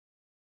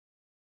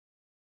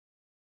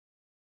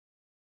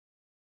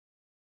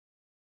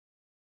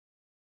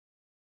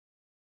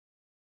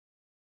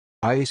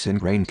Ice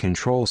and rain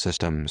control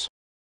systems.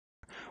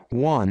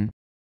 1.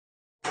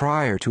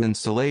 Prior to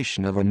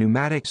installation of a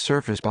pneumatic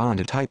surface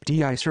bonded type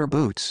de-icer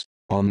boots,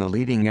 on the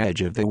leading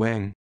edge of the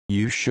wing,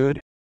 you should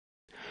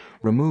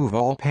remove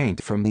all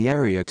paint from the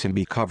area to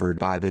be covered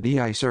by the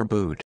de-icer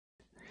boot.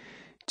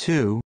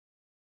 2.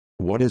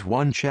 What is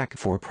one check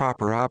for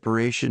proper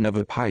operation of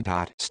a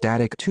pitot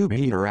static tube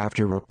heater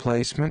after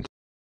replacement?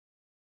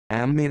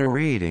 Ammeter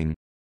reading.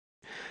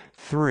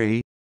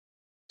 3.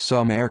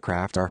 Some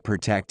aircraft are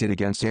protected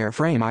against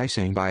airframe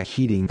icing by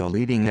heating the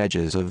leading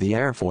edges of the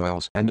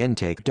airfoils and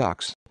intake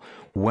ducts.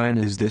 When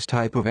is this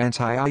type of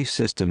anti-ice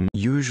system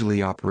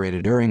usually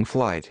operated during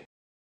flight?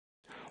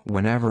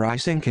 Whenever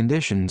icing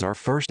conditions are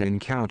first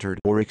encountered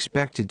or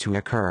expected to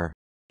occur.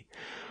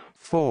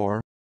 4.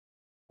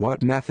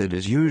 What method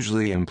is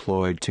usually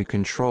employed to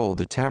control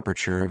the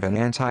temperature of an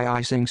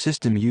anti-icing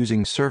system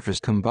using surface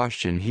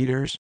combustion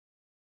heaters?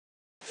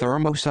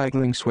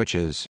 Thermocycling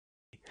switches.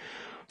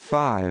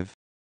 5.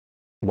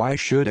 Why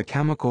should a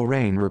chemical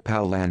rain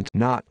repellent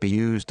not be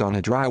used on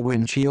a dry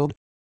windshield?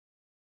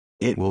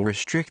 It will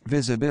restrict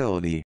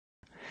visibility.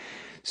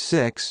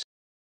 6.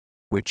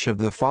 Which of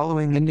the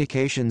following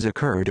indications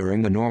occur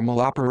during the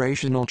normal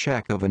operational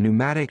check of a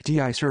pneumatic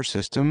de-icer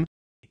system?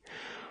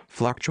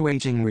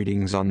 Fluctuating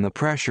readings on the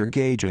pressure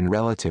gauge and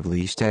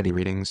relatively steady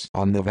readings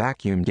on the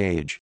vacuum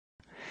gauge.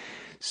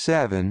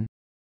 7.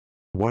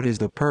 What is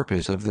the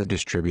purpose of the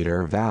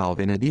distributor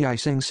valve in a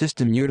de-icing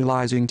system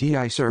utilizing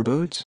de-icer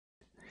boots?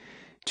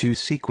 To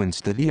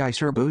sequence the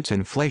de-icer boots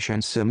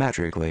inflation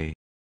symmetrically.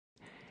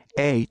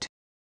 8.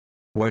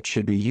 What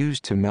should be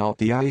used to melt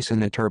the ice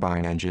in a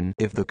turbine engine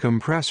if the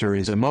compressor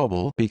is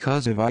immobile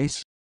because of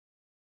ice?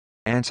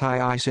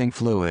 Anti-icing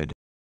fluid.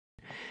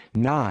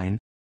 9.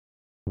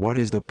 What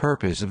is the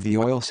purpose of the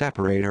oil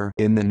separator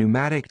in the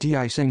pneumatic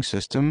de-icing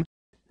system?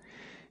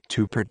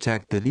 To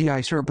protect the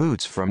de-icer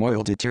boots from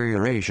oil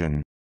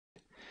deterioration.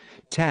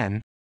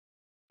 10.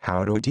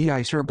 How do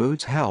de-icer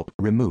boots help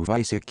remove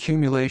ice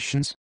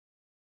accumulations?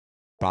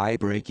 By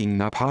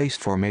breaking up ice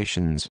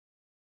formations.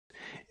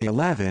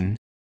 11.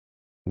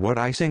 What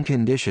icing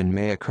condition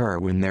may occur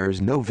when there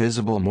is no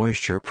visible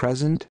moisture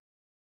present?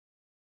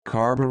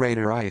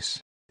 Carburetor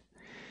ice.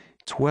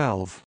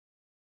 12.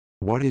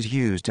 What is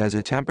used as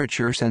a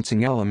temperature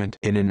sensing element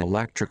in an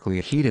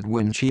electrically heated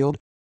windshield?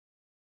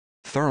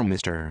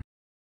 Thermistor.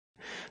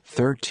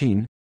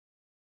 13.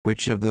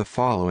 Which of the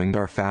following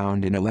are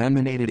found in a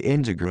laminated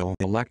integral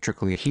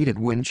electrically heated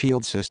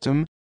windshield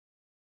system?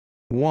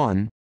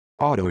 1.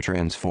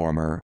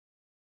 Autotransformer.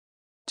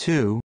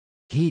 2.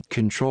 Heat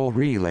control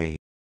relay.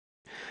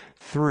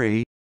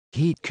 3.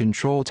 Heat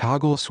control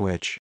toggle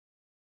switch.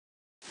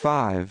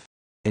 5.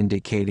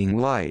 Indicating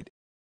light.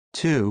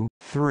 2,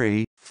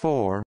 3,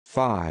 4,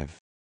 5.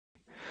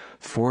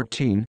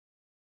 14.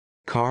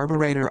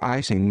 Carburetor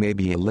icing may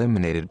be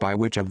eliminated by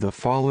which of the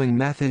following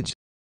methods?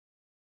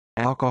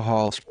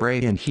 Alcohol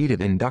spray and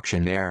heated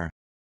induction air.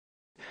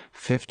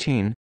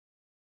 15.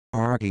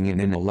 Arcing in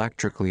an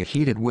electrically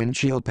heated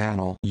windshield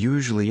panel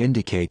usually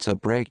indicates a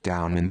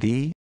breakdown in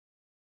the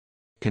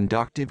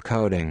conductive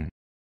coating.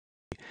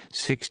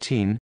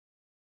 16.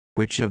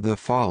 Which of the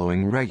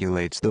following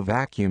regulates the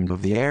vacuum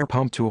of the air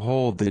pump to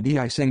hold the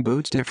de-icing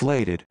boots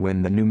deflated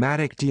when the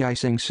pneumatic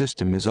de-icing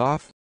system is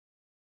off?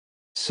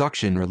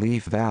 Suction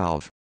relief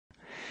valve.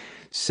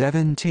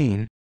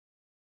 17.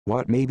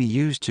 What may be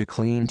used to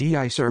clean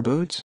de-icer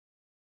boots?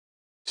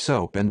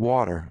 Soap and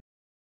water.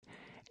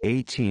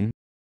 18.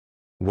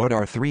 What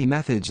are 3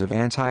 methods of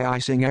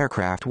anti-icing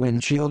aircraft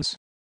windshields?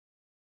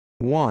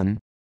 1.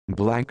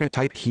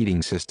 Blanket-type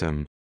heating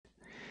system.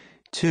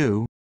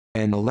 2.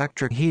 An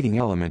electric heating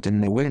element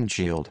in the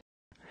windshield.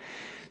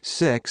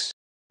 6.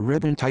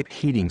 Ribbon-type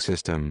heating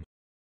system.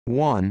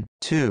 1,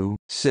 2,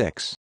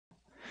 6.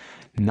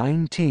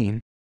 19.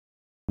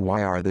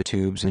 Why are the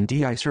tubes in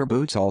de-icer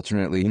boots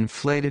alternately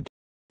inflated?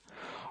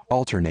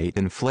 Alternate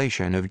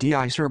inflation of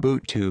de-icer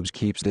boot tubes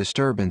keeps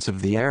disturbance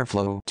of the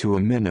airflow to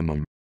a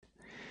minimum.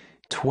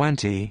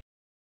 20.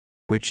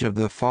 Which of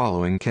the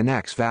following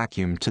connects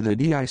vacuum to the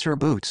de-icer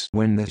boots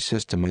when the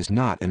system is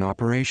not in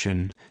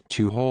operation,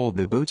 to hold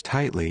the boots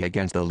tightly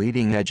against the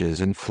leading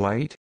edges in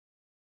flight?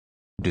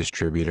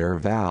 Distributor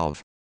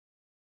valve.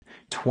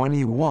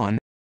 21.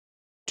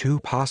 2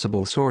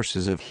 possible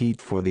sources of heat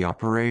for the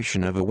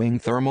operation of a wing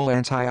thermal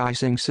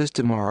anti-icing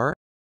system are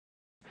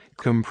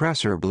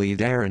compressor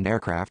bleed air and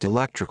aircraft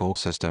electrical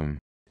system.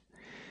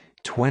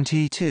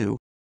 22.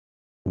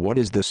 What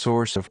is the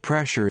source of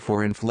pressure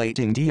for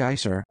inflating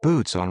de-icer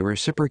boots on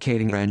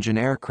reciprocating engine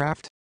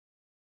aircraft?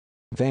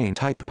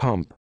 Vane-type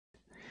pump.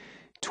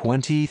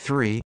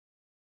 23.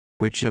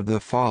 Which of the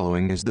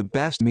following is the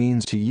best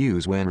means to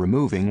use when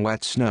removing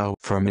wet snow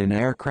from an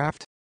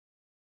aircraft?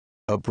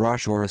 A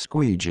brush or a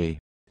squeegee.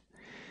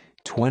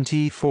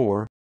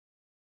 24.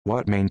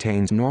 What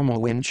maintains normal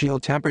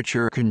windshield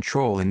temperature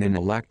control in an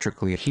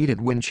electrically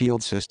heated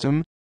windshield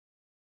system?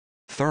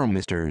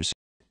 Thermistors.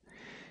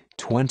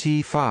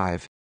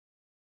 25.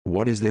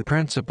 What is the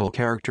principal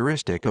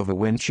characteristic of a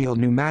windshield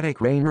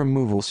pneumatic rain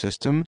removal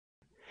system?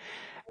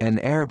 An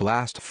air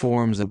blast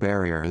forms a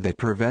barrier that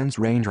prevents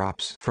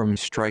raindrops from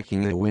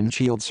striking the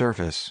windshield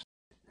surface.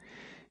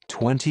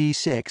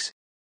 26.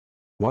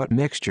 What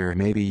mixture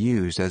may be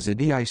used as a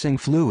de-icing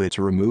fluid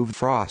to remove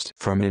frost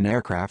from an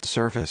aircraft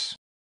surface?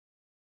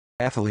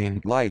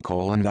 Ethylene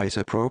glycol and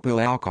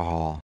isopropyl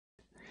alcohol.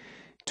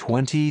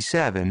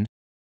 27.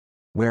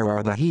 Where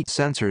are the heat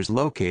sensors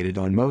located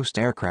on most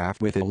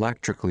aircraft with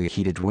electrically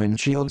heated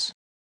windshields?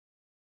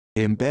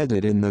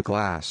 Embedded in the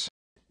glass.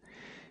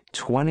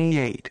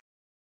 28.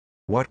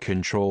 What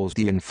controls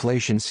the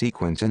inflation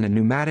sequence in a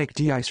pneumatic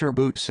de-icer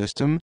boot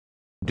system?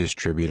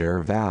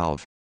 Distributor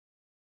valve.